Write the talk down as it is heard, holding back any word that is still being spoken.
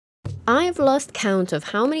I've lost count of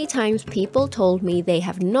how many times people told me they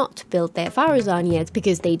have not built their Faruzan yet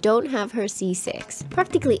because they don't have her C6.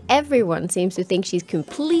 Practically everyone seems to think she's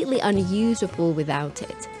completely unusable without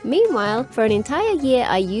it. Meanwhile, for an entire year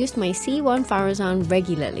I used my C1 Faruzan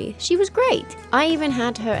regularly. She was great. I even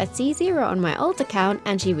had her at C0 on my alt account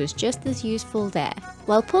and she was just as useful there.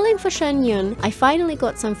 While pulling for Xianyun, I finally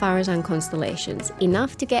got some Faruzan Constellations,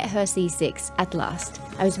 enough to get her C6 at last.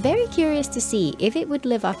 I was very curious to see if it would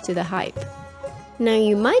live up to the hype. Now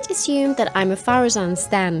you might assume that I'm a Faruzan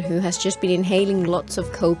stan who has just been inhaling lots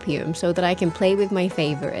of copium so that I can play with my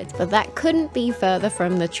favorite, but that couldn't be further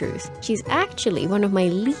from the truth. She's actually one of my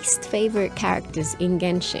least favorite characters in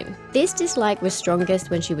Genshin. This dislike was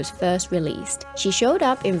strongest when she was first released. She showed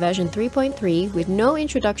up in version 3.3 with no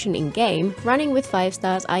introduction in game, running with 5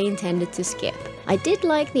 stars I intended to skip. I did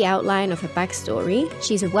like the outline of her backstory.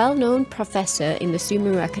 She's a well-known professor in the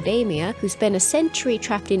Sumeru Academia who spent a century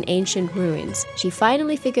trapped in ancient ruins. She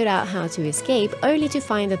finally figured out how to escape, only to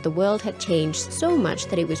find that the world had changed so much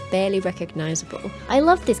that it was barely recognizable. I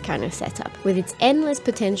love this kind of setup, with its endless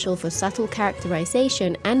potential for subtle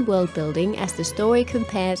characterization and world building as the story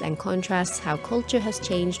compares and contrasts how culture has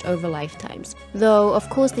changed over lifetimes. Though, of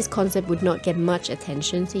course, this concept would not get much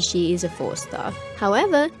attention since she is a 4-star.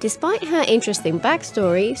 However, despite her interesting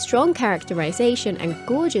backstory, strong characterization and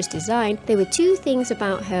gorgeous design, there were 2 things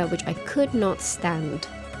about her which I could not stand.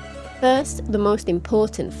 First, the most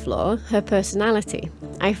important flaw, her personality.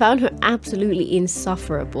 I found her absolutely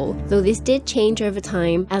insufferable, though this did change over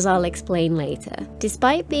time, as I'll explain later.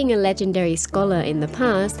 Despite being a legendary scholar in the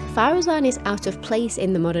past, Faruzan is out of place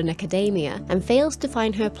in the modern academia and fails to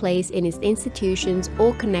find her place in its institutions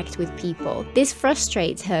or connect with people. This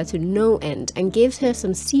frustrates her to no end and gives her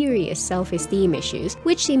some serious self-esteem issues,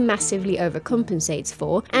 which she massively overcompensates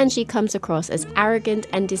for, and she comes across as arrogant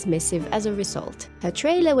and dismissive as a result. Her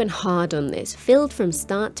trailer went hard on this, filled from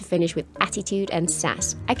start to finish with attitude and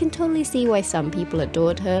sass. I can totally see why some people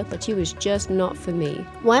adored her, but she was just not for me.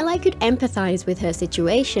 While I could empathize with her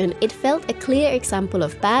situation, it felt a clear example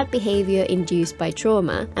of bad behavior induced by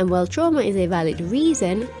trauma, and while trauma is a valid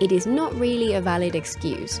reason, it is not really a valid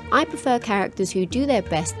excuse. I prefer characters who do their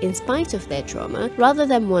best in spite of their trauma, rather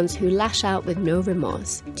than ones who lash out with no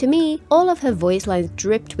remorse. To me, all of her voice lines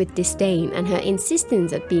dripped with disdain, and her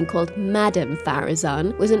insistence at being called Madam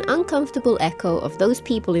Faruzan was an uncomfortable echo of those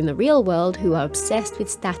people in the real world who are obsessed with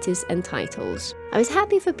status and titles. I was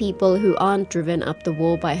happy for people who aren't driven up the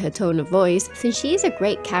wall by her tone of voice, since she is a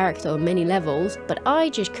great character on many levels, but I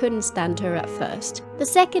just couldn't stand her at first. The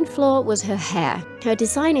second flaw was her hair. Her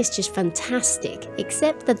design is just fantastic,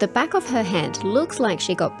 except that the back of her head looks like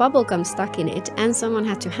she got bubblegum stuck in it and someone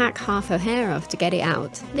had to hack half her hair off to get it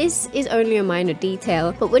out. This is only a minor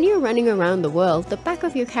detail, but when you're running around the world, the back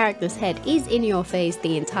of your character's head is in your face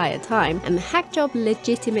the entire time, and the hack job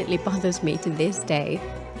legitimately bothers me to this day.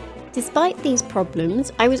 Despite these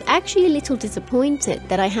problems, I was actually a little disappointed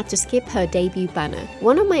that I had to skip her debut banner.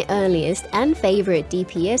 One of my earliest and favorite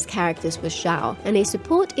DPS characters was Xiao, and a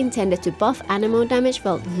support intended to buff animal damage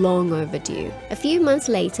felt long overdue. A few months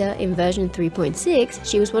later, in version 3.6,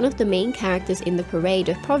 she was one of the main characters in the Parade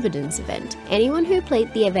of Providence event. Anyone who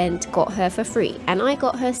played the event got her for free, and I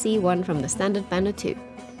got her C1 from the standard banner too.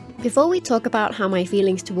 Before we talk about how my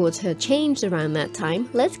feelings towards her changed around that time,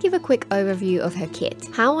 let's give a quick overview of her kit,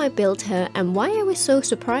 how I built her, and why I was so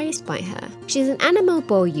surprised by her. She's an animal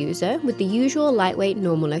bow user with the usual lightweight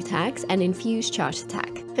normal attacks and infused charge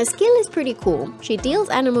attack. Her skill is pretty cool. She deals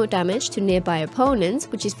animal damage to nearby opponents,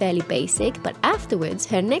 which is fairly basic, but afterwards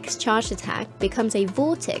her next charge attack becomes a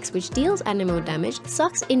vortex which deals animal damage,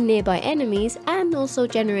 sucks in nearby enemies, and also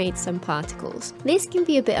generates some particles. This can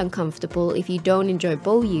be a bit uncomfortable if you don't enjoy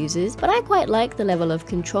bow users, but I quite like the level of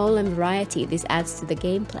control and variety this adds to the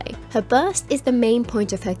gameplay. Her burst is the main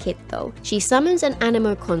point of her kit though. She summons an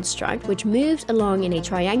animal construct which moves along in a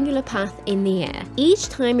triangular path in the air. Each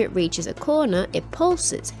time it reaches a corner, it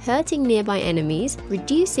pulses, hurting nearby enemies,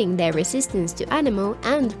 reducing their resistance to animal,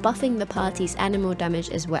 and buffing the party's animal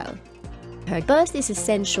damage as well. Her burst is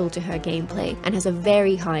essential to her gameplay and has a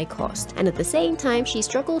very high cost, and at the same time she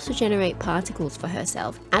struggles to generate particles for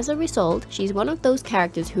herself. As a result, she's one of those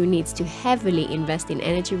characters who needs to heavily invest in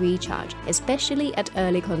energy recharge, especially at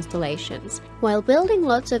early constellations. While building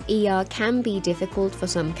lots of ER can be difficult for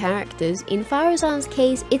some characters, in Faruzan's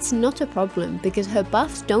case it's not a problem because her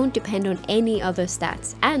buffs don't depend on any other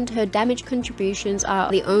stats, and her damage contributions are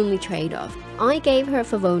the only trade-off. I gave her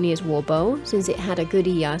Favonia's Warbow since it had a good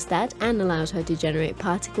ER stat and allowed allows her to generate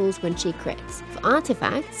particles when she crits. For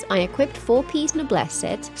artifacts, I equipped 4-piece noblesse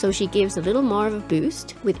set, so she gives a little more of a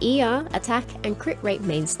boost, with ER, attack and crit rate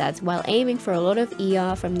main stats while aiming for a lot of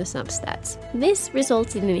ER from the substats. This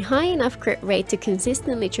resulted in a high enough crit rate to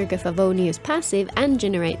consistently trigger Favonia's passive and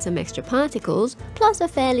generate some extra particles, plus a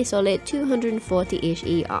fairly solid 240-ish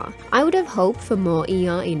ER. I would have hoped for more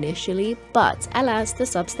ER initially, but alas, the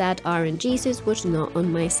substat RNGesus was not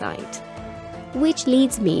on my side. Which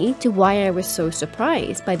leads me to why I was so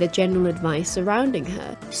surprised by the general advice surrounding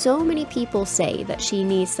her. So many people say that she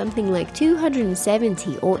needs something like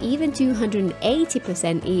 270 or even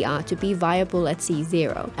 280% ER to be viable at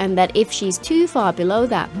C0, and that if she's too far below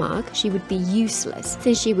that mark, she would be useless,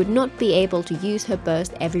 since she would not be able to use her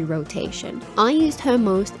burst every rotation. I used her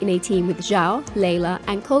most in a team with Xiao, Layla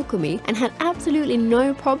and Kokumi, and had absolutely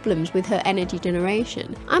no problems with her energy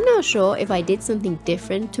generation. I'm not sure if I did something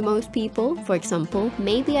different to most people. For example,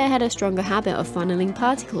 maybe I had a stronger habit of funneling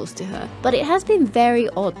particles to her, but it has been very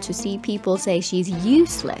odd to see people say she's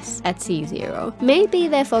useless at C0. Maybe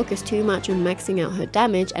they're focused too much on maxing out her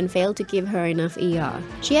damage and failed to give her enough ER.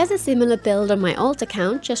 She has a similar build on my alt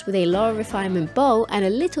account, just with a lower refinement bow and a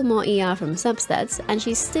little more ER from substats, and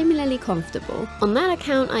she's similarly comfortable. On that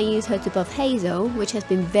account I use her to buff Hazo, which has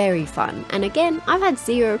been very fun, and again I've had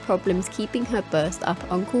zero problems keeping her burst up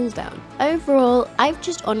on cooldown. Overall, I've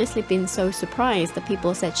just honestly been so surprised that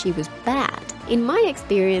people said she was bad. In my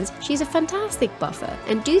experience, she's a fantastic buffer,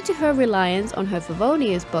 and due to her reliance on her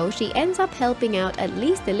Favonia's bow, she ends up helping out at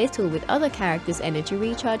least a little with other characters' energy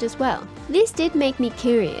recharge as well. This did make me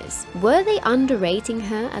curious. Were they underrating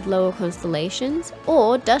her at lower constellations,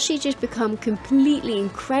 or does she just become completely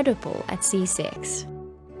incredible at C6?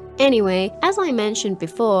 Anyway, as I mentioned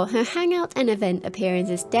before, her hangout and event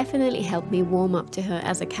appearances definitely helped me warm up to her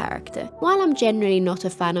as a character. While I'm generally not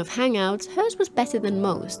a fan of hangouts, hers was better than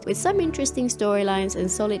most, with some interesting storylines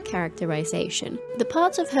and solid characterization. The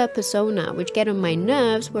parts of her persona which get on my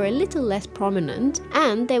nerves were a little less prominent,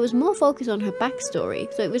 and there was more focus on her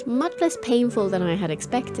backstory, so it was much less painful than I had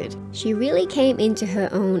expected. She really came into her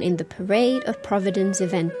own in the Parade of Providence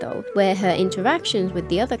event though, where her interactions with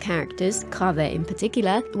the other characters, Kaveh in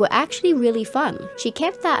particular, were actually really fun. She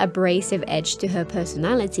kept that abrasive edge to her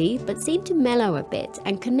personality, but seemed to mellow a bit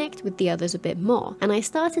and connect with the others a bit more, and I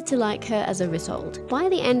started to like her as a result. By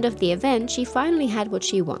the end of the event, she finally had what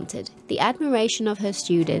she wanted: the admiration of her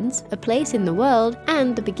students, a place in the world,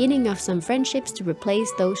 and the beginning of some friendships to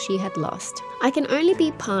replace those she had lost. I can only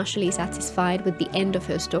be partially satisfied with the end of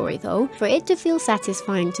her story though. For it to feel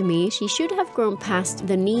satisfying to me, she should have grown past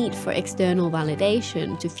the need for external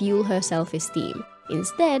validation to fuel her self-esteem.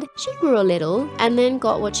 Instead, she grew a little and then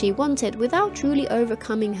got what she wanted without truly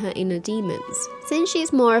overcoming her inner demons. Since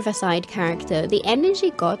she's more of a side character, the ending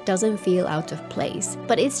she got doesn't feel out of place,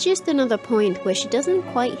 but it's just another point where she doesn't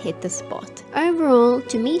quite hit the spot. Overall,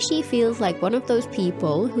 to me she feels like one of those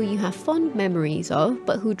people who you have fond memories of,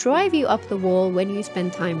 but who drive you up the wall when you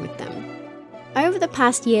spend time with them. Over the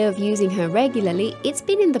past year of using her regularly, it's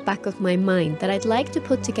been in the back of my mind that I'd like to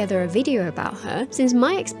put together a video about her, since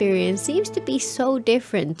my experience seems to be so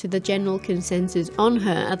different to the general consensus on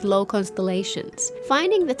her at low constellations.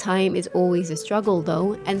 Finding the time is always a struggle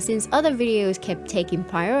though, and since other videos kept taking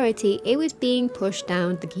priority, it was being pushed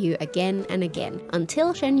down the queue again and again,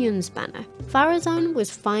 until Xianyun's banner. Faruzan was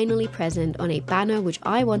finally present on a banner which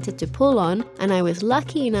I wanted to pull on, and I was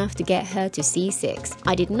lucky enough to get her to C6.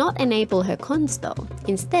 I did not enable her though.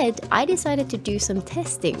 Instead, I decided to do some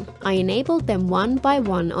testing. I enabled them one by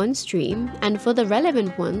one on stream, and for the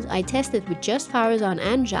relevant ones I tested with just Faruzan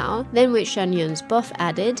and Xiao, then with Xianyun's buff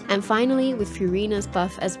added, and finally with Furina's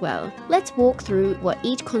buff as well. Let's walk through what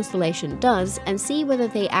each constellation does and see whether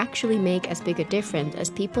they actually make as big a difference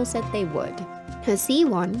as people said they would. Her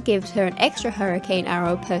C1 gives her an extra hurricane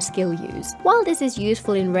arrow per skill use. While this is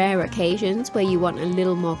useful in rare occasions where you want a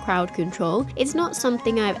little more crowd control, it's not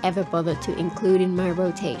something I've ever bothered to include in my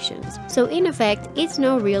rotations. So in effect, it's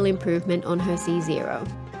no real improvement on her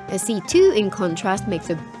C0. A C2 in contrast makes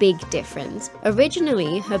a big difference.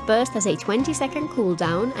 Originally, her burst has a 20-second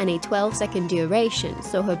cooldown and a 12-second duration,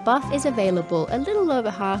 so her buff is available a little over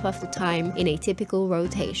half of the time in a typical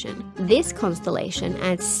rotation. This constellation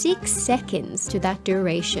adds 6 seconds to that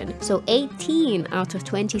duration, so 18 out of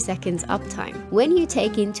 20 seconds uptime. When you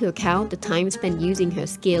take into account the time spent using her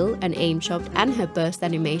skill, an aim shot, and her burst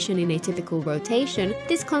animation in a typical rotation,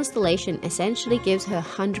 this constellation essentially gives her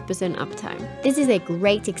 100% uptime. This is a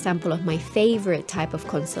great example example of my favorite type of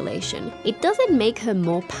constellation. It doesn't make her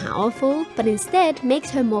more powerful, but instead makes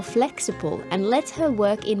her more flexible and lets her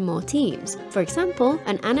work in more teams. For example,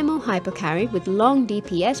 an animal hypercarry with long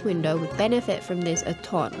DPS window would benefit from this a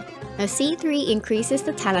ton. Her C3 increases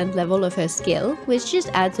the talent level of her skill, which just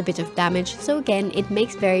adds a bit of damage, so again it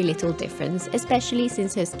makes very little difference, especially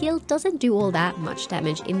since her skill doesn't do all that much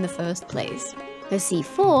damage in the first place. Her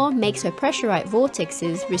C4 makes her pressurite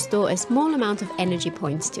vortexes restore a small amount of energy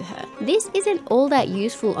points to her. This isn't all that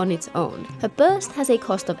useful on its own. Her burst has a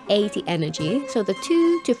cost of 80 energy, so the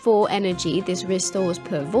 2 to 4 energy this restores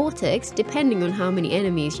per vortex, depending on how many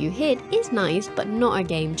enemies you hit, is nice but not a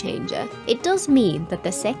game changer. It does mean that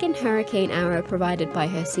the second hurricane arrow provided by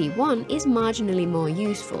her C1 is marginally more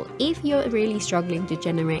useful if you're really struggling to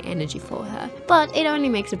generate energy for her, but it only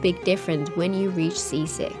makes a big difference when you reach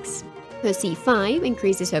C6. Her C5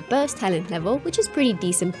 increases her burst talent level, which is pretty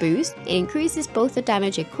decent boost. It increases both the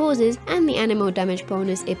damage it causes and the animal damage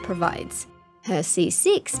bonus it provides. Her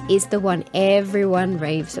C6 is the one everyone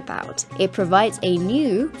raves about. It provides a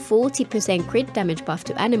new 40% crit damage buff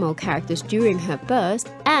to animal characters during her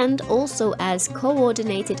burst, and also adds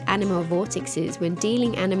coordinated animal vortexes when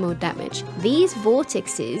dealing animal damage. These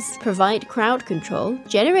vortexes provide crowd control,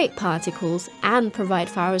 generate particles, and provide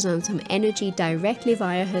Faruzan some energy directly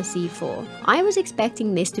via her C4. I was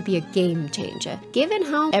expecting this to be a game changer. Given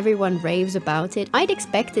how everyone raves about it, I'd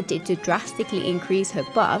expected it to drastically increase her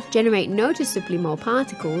buff, generate noticeably more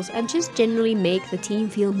particles, and just generally make the team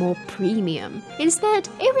feel more premium. Instead,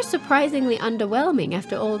 it was surprisingly underwhelming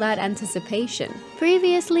after all that anticipation.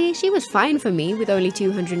 Previously, she was fine for me with only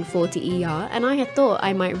 240 ER, and I had thought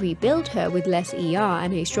I might rebuild her with less ER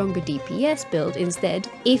and a stronger DPS build instead,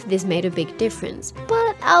 if this made a big difference.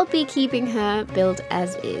 But I'll be keeping her build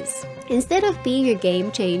as is. Instead of being a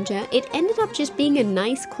game changer, it ended up just being a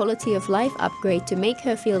nice quality of life upgrade to make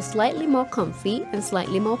her feel slightly more comfy and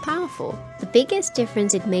slightly more powerful. The biggest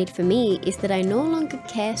difference it made for me is that I no longer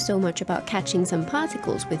care so much about catching some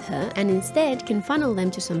particles with her and instead can funnel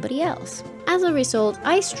them to somebody else. As a result,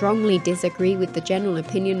 I strongly disagree with the general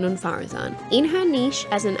opinion on Faruzan. In her niche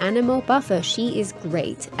as an animal buffer, she is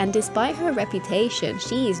great, and despite her reputation,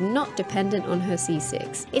 she is not dependent on her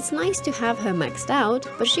C6. It's nice to have her maxed out,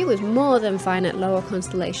 but she was more than fine at lower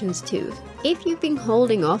constellations too. If you've been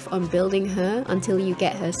holding off on building her until you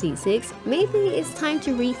get her C6, maybe it's time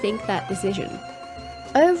to rethink that decision.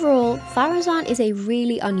 Overall, Faruzan is a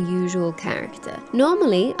really unusual character.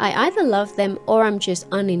 Normally, I either love them or I'm just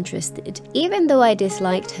uninterested. Even though I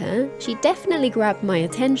disliked her, she definitely grabbed my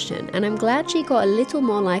attention, and I'm glad she got a little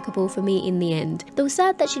more likable for me in the end, though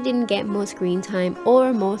sad that she didn't get more screen time or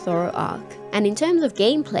a more thorough arc. And in terms of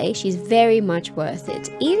gameplay, she's very much worth it,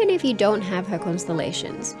 even if you don't have her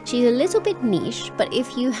constellations. She's a little bit niche, but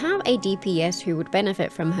if you have a DPS who would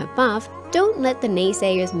benefit from her buff, don't let the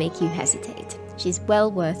naysayers make you hesitate. She's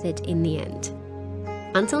well worth it in the end.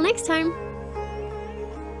 Until next time!